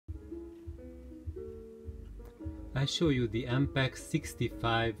I show you the Ampex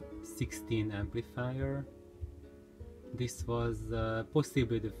 6516 amplifier. This was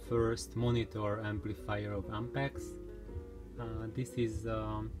possibly the first monitor amplifier of Ampex. This is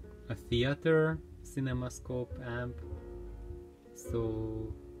a theater cinemascope amp,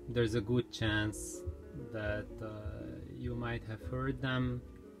 so there's a good chance that you might have heard them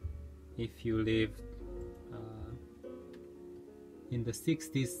if you lived in the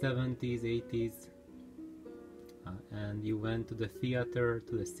 60s, 70s, 80s, and you went to the theater,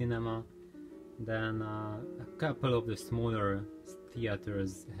 to the cinema. Then a couple of the smaller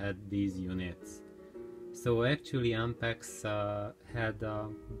theaters had these units. So actually Ampex had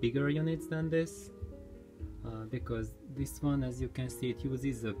bigger units than this, because this one, as you can see, it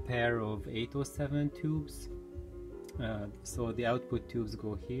uses a pair of 807 tubes. So the output tubes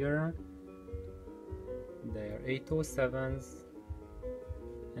go here. They are 807s,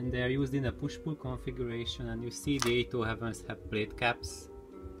 and they are used in a push-pull configuration, and you see the 807s have plate caps.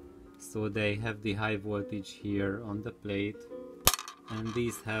 So they have the high voltage here on the plate, and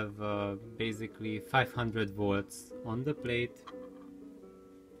these have basically 500 volts on the plate.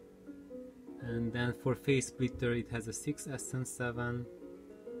 And then for phase splitter it has a 6SN7,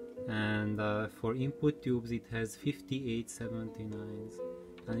 and for input tubes it has 5879s,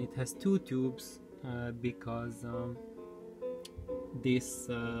 and it has two tubes because this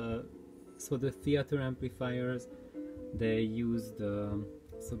so the theater amplifiers, they used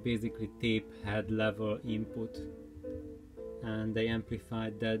so basically tape head level input, and they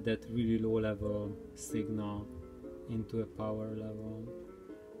amplified that really low level signal into a power level.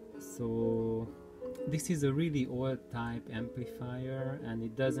 So this is a really old type amplifier, and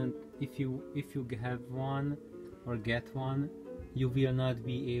it doesn't, if you have one or get one, you will not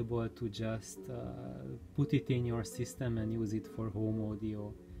be able to just put it in your system and use it for home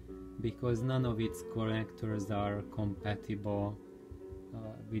audio, because none of its connectors are compatible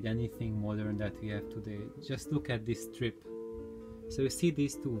with anything modern that we have today. Just look at this strip. So you see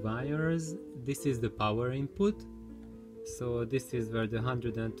these two wires, this is the power input, so this is where the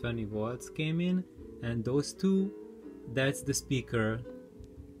 120 volts came in, and those two, that's the speaker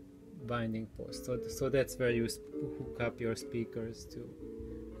binding post, so that's where you hook up your speakers to.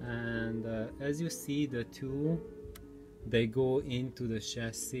 And as you see, the two, they go into the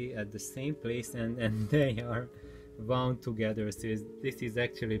chassis at the same place, and they are wound together. So this is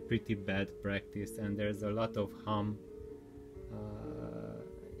actually pretty bad practice, and there's a lot of hum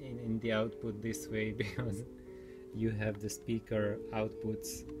in the output this way, because you have the speaker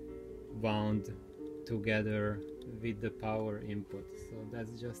outputs wound together with the power input. So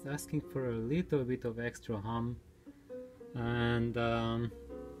that's just asking for a little bit of extra hum, and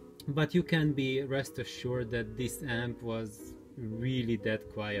but you can be rest assured that this amp was really that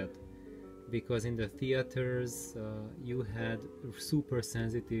quiet, because in the theaters you had super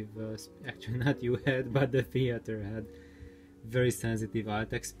sensitive, actually not you had, but the theater had very sensitive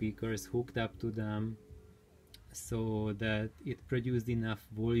Altex speakers hooked up to them, so that it produced enough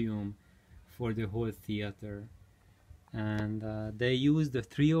volume for the whole theater. And they used the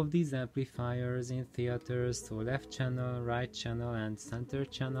three of these amplifiers in theaters, so left channel, right channel, and center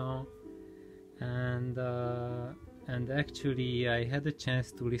channel. And actually I had a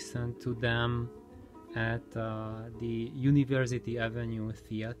chance to listen to them at the University Avenue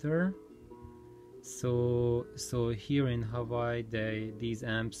Theater. So here in Hawaii, these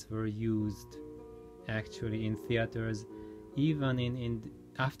amps were used actually in theaters even in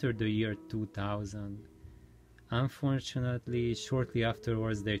after the year 2000. Unfortunately, shortly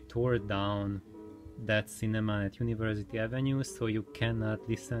afterwards they tore down that cinema at University Avenue, so you cannot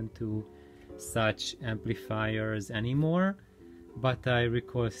listen to such amplifiers anymore. But I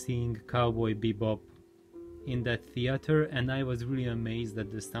recall seeing Cowboy Bebop in that theater, and I was really amazed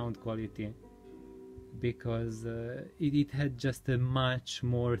at the sound quality, because it had just a much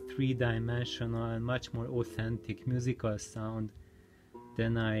more three-dimensional and much more authentic musical sound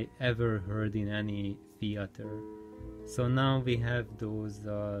than I ever heard in any theater. So now we have those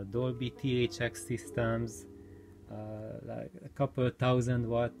Dolby THX systems, like a couple thousand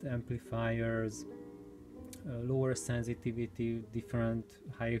watt amplifiers, lower sensitivity, different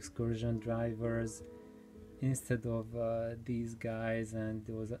high excursion drivers, instead of these guys and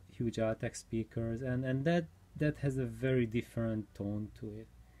those huge Altex speakers, and that has a very different tone to it.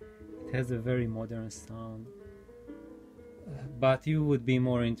 It has a very modern sound. But you would be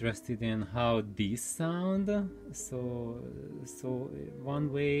more interested in how these sound. So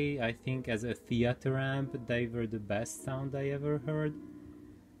one way, I think, as a theater amp, they were the best sound I ever heard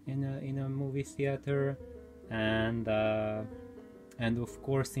in a movie theater. And and of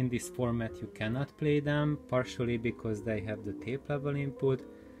course in this format you cannot play them, partially because they have the tape level input.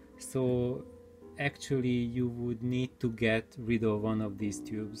 So actually you would need to get rid of one of these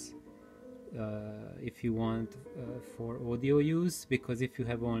tubes if you want for audio use, because if you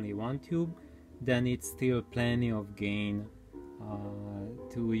have only one tube, then it's still plenty of gain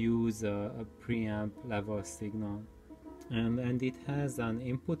to use a preamp level signal. And it has an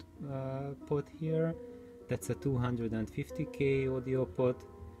input pot here. That's a 250k audio pot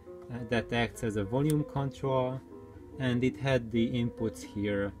that acts as a volume control, and it had the inputs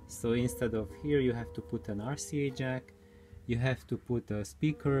here. So instead of here you have to put an RCA jack, you have to put a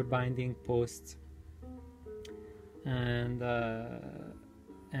speaker binding post, and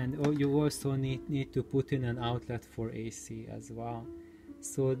you also need to put in an outlet for AC as well.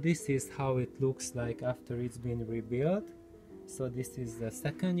 So this is how it looks like after it's been rebuilt. So this is the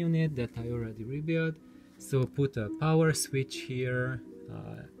second unit that I already rebuilt. So put a power switch here,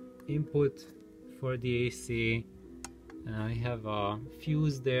 input for the AC, I have a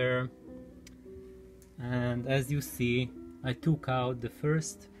fuse there, and as you see I took out the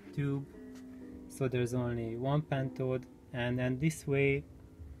first tube, so there's only one pentode, and then this way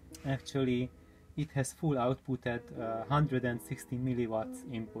actually it has full output at 160 millivolts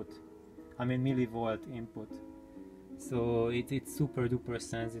input, millivolt input. So it's super duper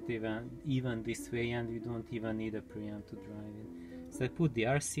sensitive, and even this way, and you don't even need a preamp to drive it. So I put the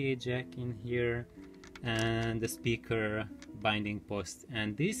RCA jack in here and the speaker binding post,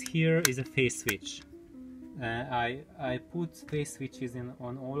 and this here is a phase switch. I put phase switches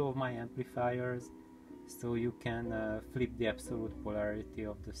on all of my amplifiers, so you can flip the absolute polarity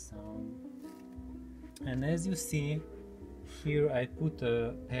of the sound. And as you see here, I put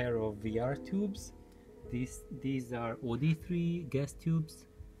a pair of VR tubes. These are OD3 gas tubes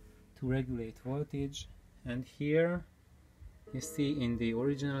to regulate voltage, and here you see in the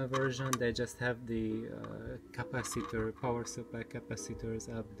original version they just have the capacitor, power supply capacitors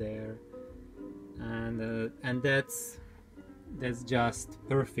up there, and that's just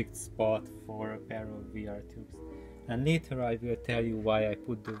perfect spot for a pair of VR tubes. And later I will tell you why I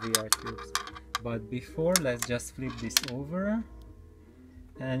put the VR tubes, but before, let's just flip this over.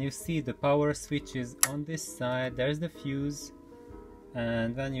 And you see the power switch is on this side, there's the fuse,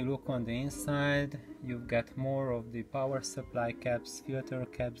 and when you look on the inside you've got more of the power supply caps, filter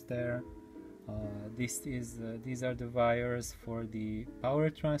caps there. These are the wires for the power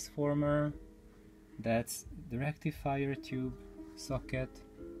transformer, that's the rectifier tube socket,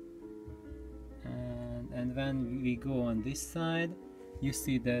 and when we go on this side you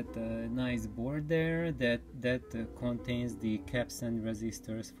see that nice board there that contains the caps and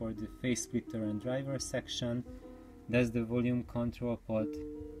resistors for the phase splitter and driver section. That's the volume control pot,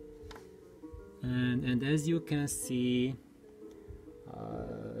 and as you can see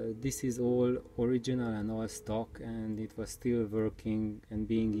this is all original and all stock, and it was still working and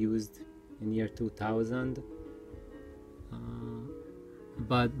being used in year 2000.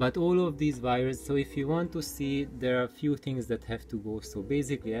 But all of these wires, so if you want to see, there are a few things that have to go. So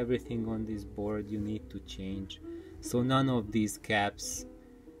basically everything on this board you need to change. So none of these caps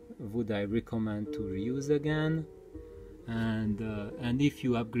would I recommend to reuse again. And if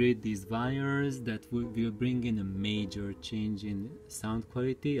you upgrade these wires, that will bring in a major change in sound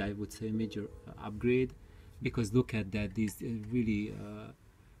quality. I would say major upgrade, because look at that, this really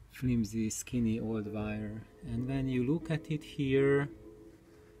flimsy, skinny old wire. And when you look at it here,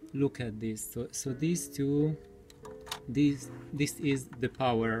 look at this. So these two, this is the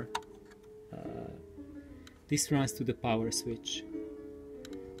power. This runs to the power switch.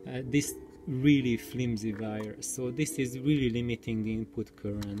 This really flimsy wire. So this is really limiting the input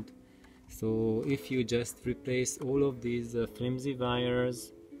current. So if you just replace all of these flimsy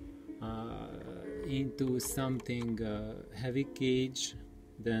wires into something heavy gauge,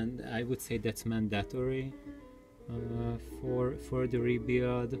 then I would say that's mandatory for the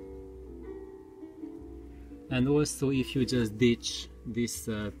rebuild. And also if you just ditch this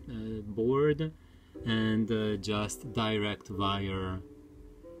board and just direct wire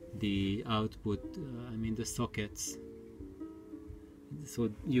the output, the sockets, so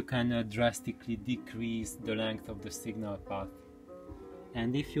you can drastically decrease the length of the signal path.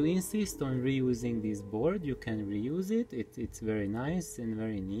 And if you insist on reusing this board, you can reuse it. It's very nice and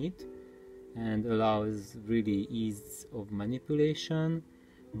very neat and allows really ease of manipulation,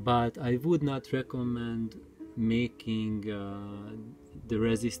 but I would not recommend making the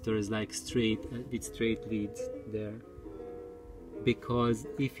resistors like with straight leads there, because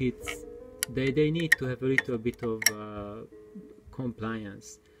if it's they need to have a little bit of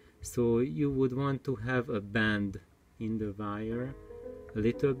compliance. So you would want to have a band in the wire a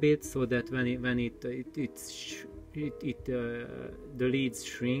little bit, so that when the leads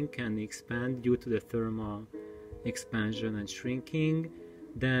shrink and expand due to the thermal expansion and shrinking,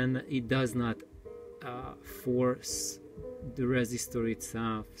 then it does not force the resistor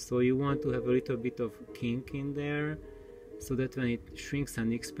itself. So you want to have a little bit of kink in there, so that when it shrinks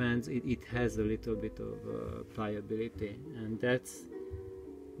and expands, it has a little bit of pliability. And that's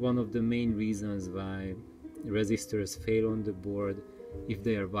one of the main reasons why resistors fail on the board if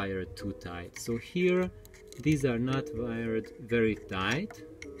they are wired too tight. So here these are not wired very tight,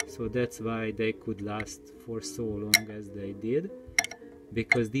 so that's why they could last for so long as they did,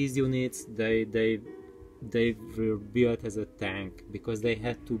 because these units they were built as a tank, because they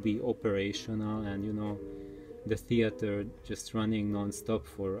had to be operational, and you know, the theater just running non-stop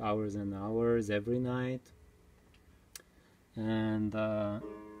for hours and hours every night. And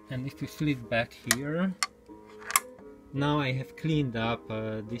if we flip back here, now I have cleaned up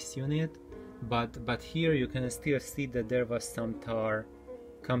this unit, but here you can still see that there was some tar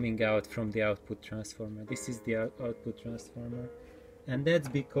coming out from the output transformer. This is the output transformer, and that's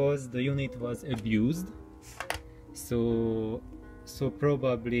because the unit was abused. So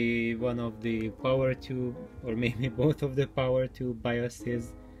probably one of the power tube, or maybe both of the power tube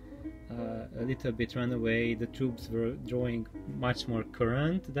biases a little bit ran away. The tubes were drawing much more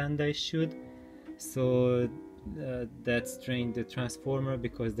current than they should, so that strained the transformer,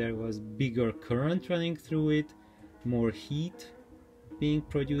 because there was bigger current running through it, more heat being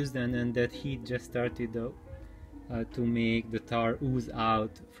produced, and then that heat just started to make the tar ooze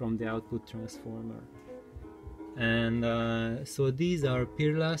out from the output transformer. And so these are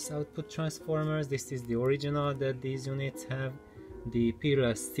peerless output transformers. This is the original that these units have, the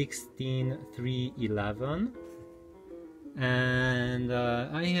peerless 16311, and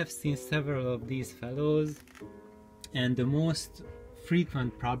I have seen several of these fellows, and the most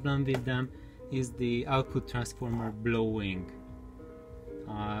frequent problem with them is the output transformer blowing,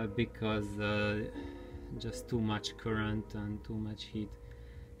 because just too much current and too much heat.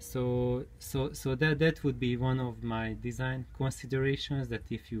 So that would be one of my design considerations, that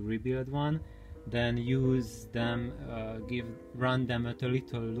if you rebuild one, then use them, run them at a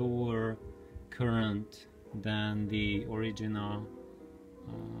little lower current than the original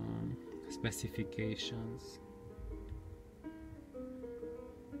specifications.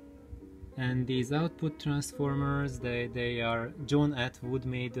 And these output transformers, they are, John Atwood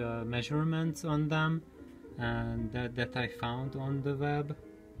made measurements on them, and that I found on the web.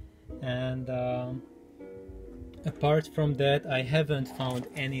 And apart from that, I haven't found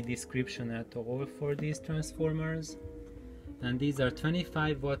any description at all for these transformers. And these are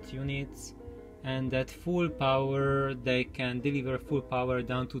 25 watt units, and at full power they can deliver full power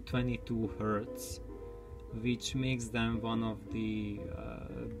down to 22 Hertz, which makes them one of the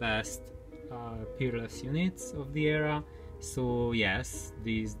best peerless units of the era. So yes,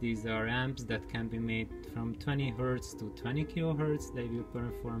 these are amps that can be made from 20 Hertz to 20 kilohertz. They will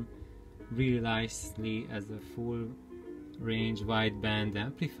perform really nicely as a full range wideband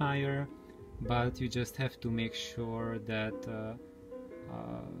amplifier, but you just have to make sure that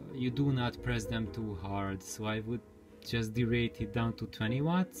you do not press them too hard. So I would just derate it down to 20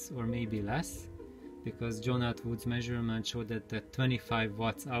 watts or maybe less, because John Atwood's measurement showed that at 25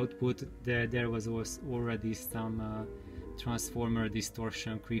 watts output there was already some transformer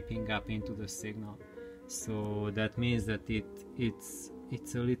distortion creeping up into the signal. So that means that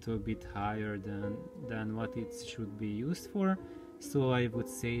it's a little bit higher than what it should be used for. So I would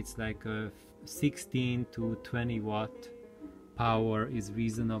say it's like a 16 to 20 watt power is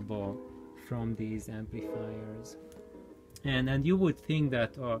reasonable from these amplifiers. And you would think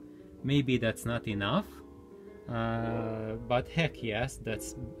that maybe that's not enough, but heck yes,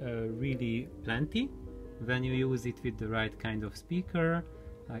 that's really plenty when you use it with the right kind of speaker,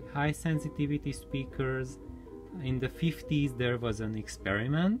 like high sensitivity speakers. In the 50s there was an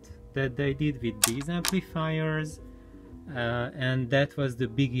experiment that they did with these amplifiers, and that was the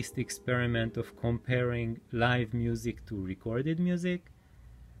biggest experiment of comparing live music to recorded music.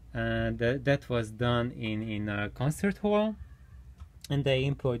 That was done in a concert hall, and they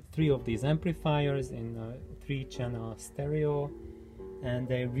employed 3 of these amplifiers in a 3-channel stereo, and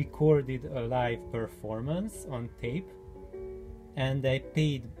they recorded a live performance on tape, and they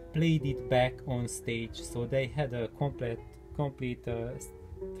played it back on stage. So they had a complete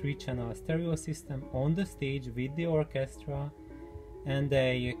 3-channel stereo system on the stage with the orchestra, and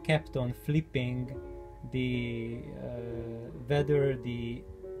they kept on flipping whether the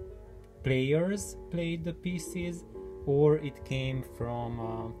players played the pieces or it came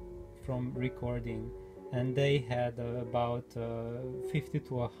from recording. and they had about 50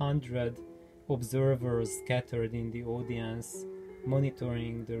 to 100 observers scattered in the audience,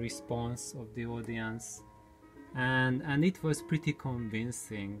 monitoring the response of the audience, and it was pretty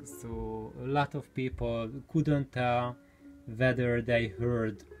convincing. So a lot of people couldn't tell whether they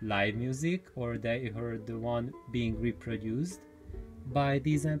heard live music or they heard the one being reproduced by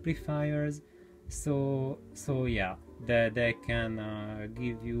these amplifiers. So yeah, they can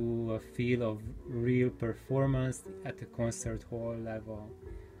give you a feel of real performance at a concert hall level,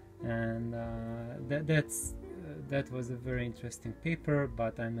 and that was a very interesting paper,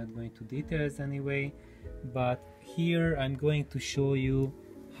 but I'm not going to details anyway. But here I'm going to show you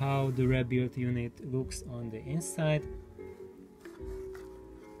how the rebuilt unit looks on the inside.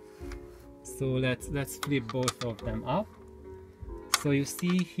 So let's flip both of them up. So you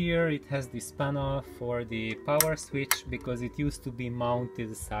see here it has this panel for the power switch, because it used to be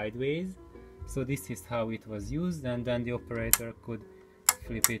mounted sideways. So this is how it was used, and then the operator could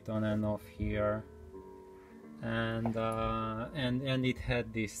flip it on and off here. And it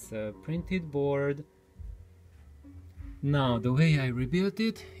had this printed board. Now the way I rebuilt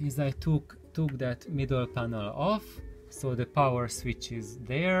it is I took that middle panel off. So the power switch is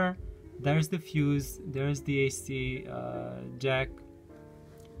there. There's the fuse, there's the AC jack,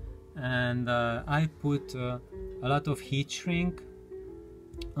 and I put a lot of heat shrink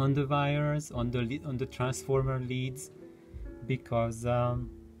on the wires, on the transformer leads, because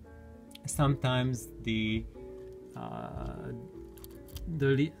sometimes the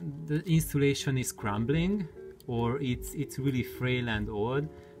insulation is crumbling, or it's really frail and old,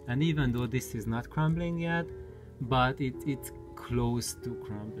 and even though this is not crumbling yet, but it's close to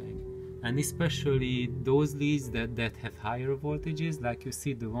crumbling. And especially those leads that have higher voltages, like you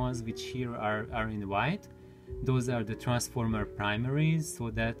see the ones which here are in white, those are the transformer primaries,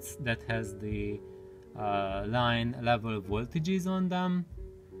 so that has the line level voltages on them,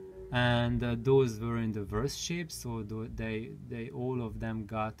 and those were in the worst shape, so they all of them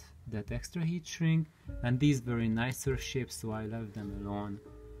got that extra heat shrink, and these were in nicer shapes, so I left them alone.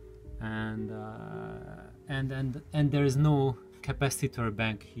 And there is no capacitor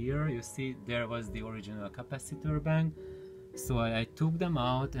bank here. You see there was the original capacitor bank, so I took them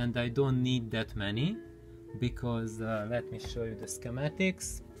out, and I don't need that many, because let me show you the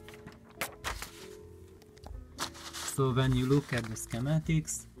schematics. So when you look at the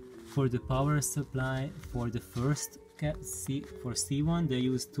schematics for the power supply, for the first for C1 they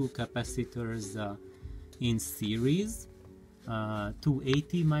use two capacitors in series,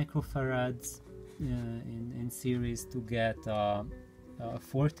 280 microfarads in series to get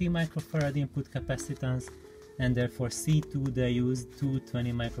 40 microfarad input capacitance, and therefore C2 they use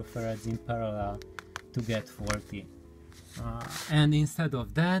 220 microfarads in parallel to get 40. And instead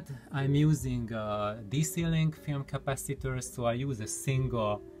of that, I'm using DC link film capacitors, so I use a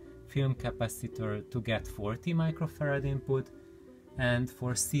single film capacitor to get 40 microfarad input, and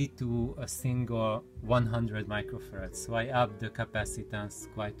for C2 a single 100 microfarads, so I up the capacitance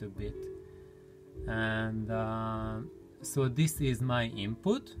quite a bit. And so this is my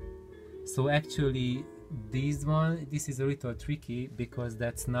input. So actually this is a little tricky, because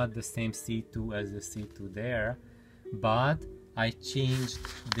that's not the same C2 as the C2 there, but I changed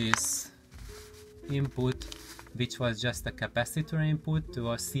this input, which was just a capacitor input,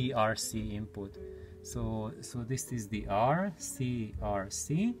 to a CRC input. So this is the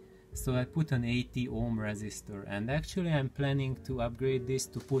CRC. So I put an 80 ohm resistor, and actually I'm planning to upgrade this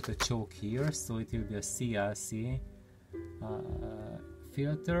to put a choke here, so it will be a CRC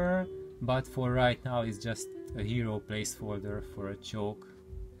filter, but for right now it's just a hero placeholder for a choke.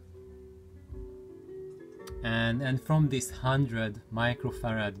 And from this 100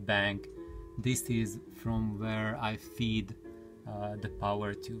 microfarad bank, this is from where I feed the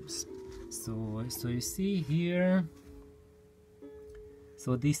power tubes. So you see here,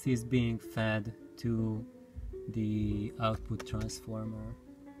 so this is being fed to the output transformer.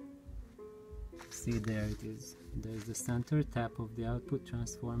 See, there it is. There's the center tap of the output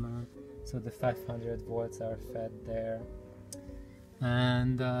transformer, so the 500 volts are fed there.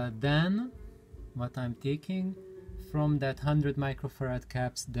 And then what I'm taking from that 100 microfarad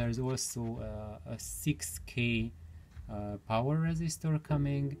caps, there's also a 6K power resistor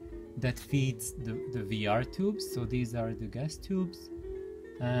coming that feeds the VR tubes. So these are the gas tubes,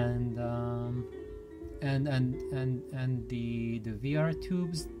 and the VR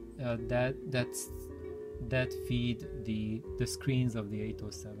tubes that feed the screens of the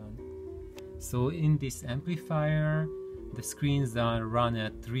 807. So in this amplifier, the screens are run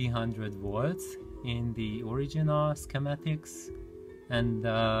at 300 volts in the original schematics,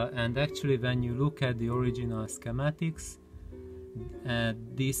 and actually when you look at the original schematics,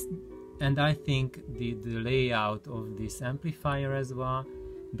 this, and I think the layout of this amplifier as well,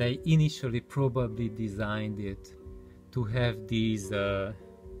 they initially probably designed it to have these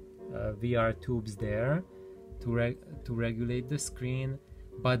VR tubes there to regulate the screen,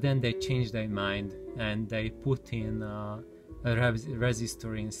 but then they changed their mind and they put in a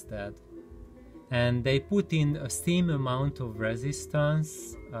resistor instead. And they put in a same amount of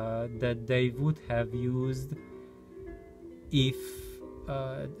resistance that they would have used if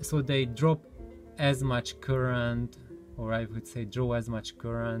so they drop as much current, or I would say draw as much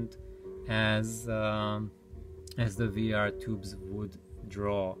current as the VR tubes would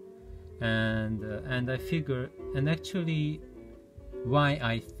draw. And I figure, and actually why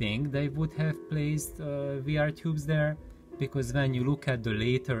I think they would have placed VR tubes there, because when you look at the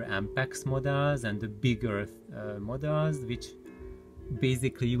later Ampex models and the bigger models, which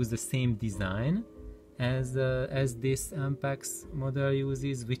basically use the same design as this Ampex model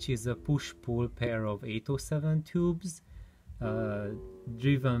uses, which is a push-pull pair of 807 tubes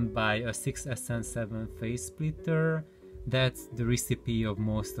driven by a 6SN7 phase splitter. That's the recipe of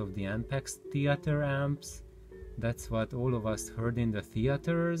most of the Ampex theater amps. That's what all of us heard in the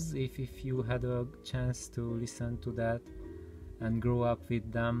theaters, if you had a chance to listen to that and grow up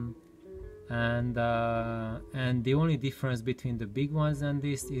with them. And the only difference between the big ones and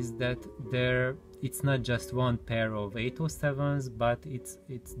this is that it's not just one pair of 807s, but it's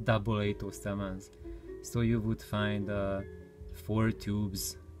double 807s. So you would find 4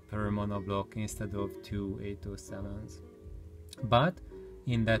 tubes per monoblock instead of 2 807s. But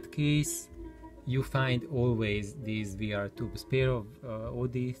in that case, you find always these VR tubes, pair of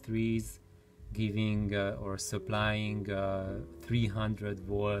OD3s giving or supplying 300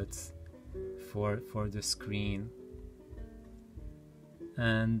 volts for the screen.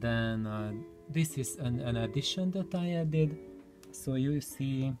 And then this is an addition that I added. So you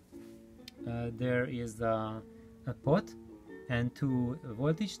see there is a pot and 2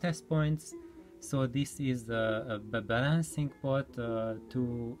 voltage test points. So this is a balancing pot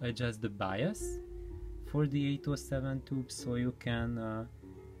to adjust the bias for the 807 tubes, so you can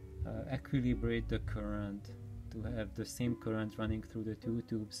equilibrate the current to have the same current running through the 2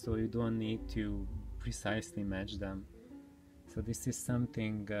 tubes, so you don't need to precisely match them. So this is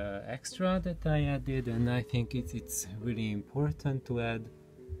something extra that I added, and I think it's really important to add.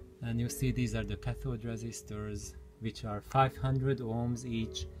 And you see these are the cathode resistors, which are 500 ohms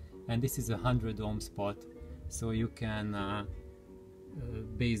each, and this is a 100 ohm spot, so you can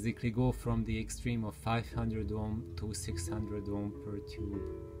basically go from the extreme of 500 ohm to 600 ohm per tube.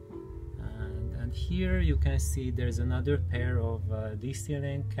 And here you can see there's another pair of DC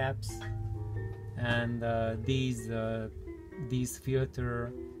link caps, and these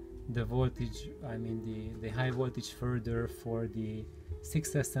filter the voltage, I mean the high voltage further for the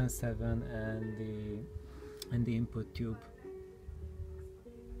 6SN7 and the input tube.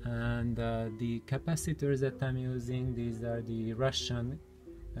 And the capacitors that I'm using, these are the Russian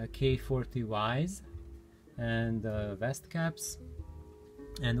K40Ys and West caps,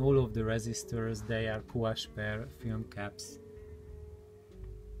 and all of the resistors, they are gouache pair film caps.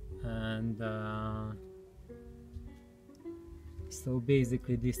 And so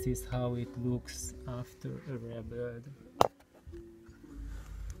basically this is how it looks after a rebuild.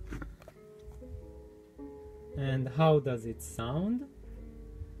 And how does it sound?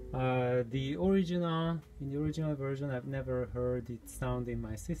 In the original version, I've never heard it sound in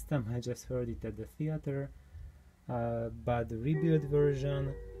my system. I just heard it at the theater. But the rebuild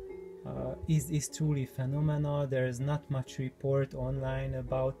version is truly phenomenal. There's not much report online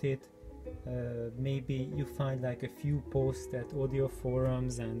about it. Maybe you find like a few posts at audio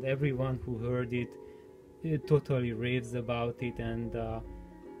forums, and everyone who heard it totally raves about it. And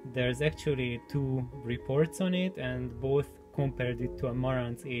there's actually 2 reports on it, and both compared it to a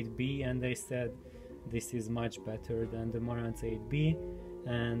Marantz 8B, and they said this is much better than the Marantz 8B.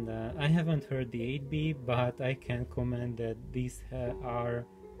 And I haven't heard the 8B, but I can comment that these are,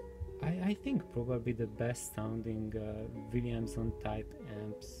 I think, probably the best sounding Williamson type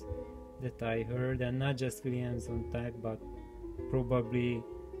amps that I heard, and not just Williamson type, but probably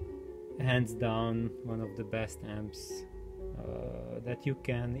hands down one of the best amps that you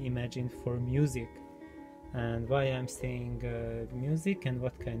can imagine for music. And why I'm saying music and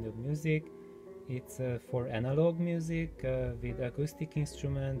what kind of music? It's for analog music with acoustic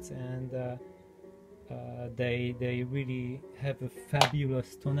instruments, and they really have a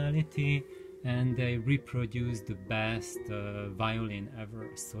fabulous tonality, and they reproduce the best violin ever.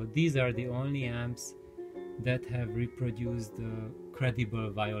 So these are the only amps that have reproduced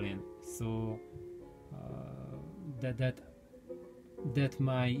credible violin, so that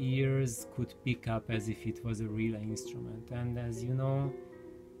my ears could pick up as if it was a real instrument. And as you know,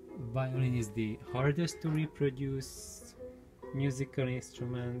 violin is the hardest to reproduce musical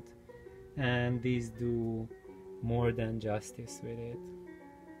instrument, and these do more than justice with it.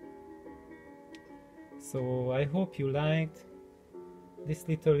 So I hope you liked this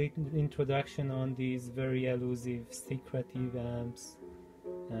little introduction on these very elusive, secretive amps,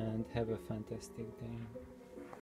 and have a fantastic day.